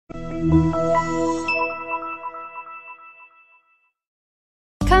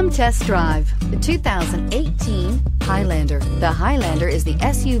Come test drive the 2018 Highlander. The Highlander is the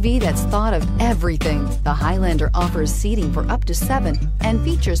SUV that's thought of everything. The Highlander offers seating for up to 7 and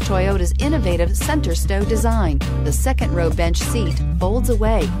features Toyota's innovative center stow design. The second row bench seat folds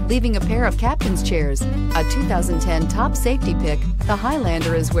away, leaving a pair of captain's chairs. A 2010 top safety pick, the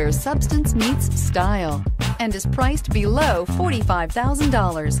Highlander is where substance meets style and is priced below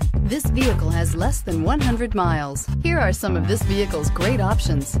 $45,000. This vehicle has less than 100 miles. Here are some of this vehicle's great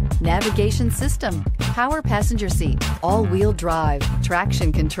options: navigation system, power passenger seat, all-wheel drive,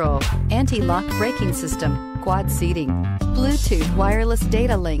 traction control, anti-lock braking system, quad seating, Bluetooth wireless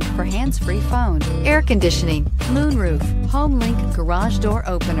data link for hands-free phone, air conditioning, moonroof, home link garage door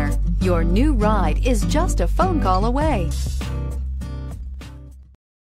opener. Your new ride is just a phone call away.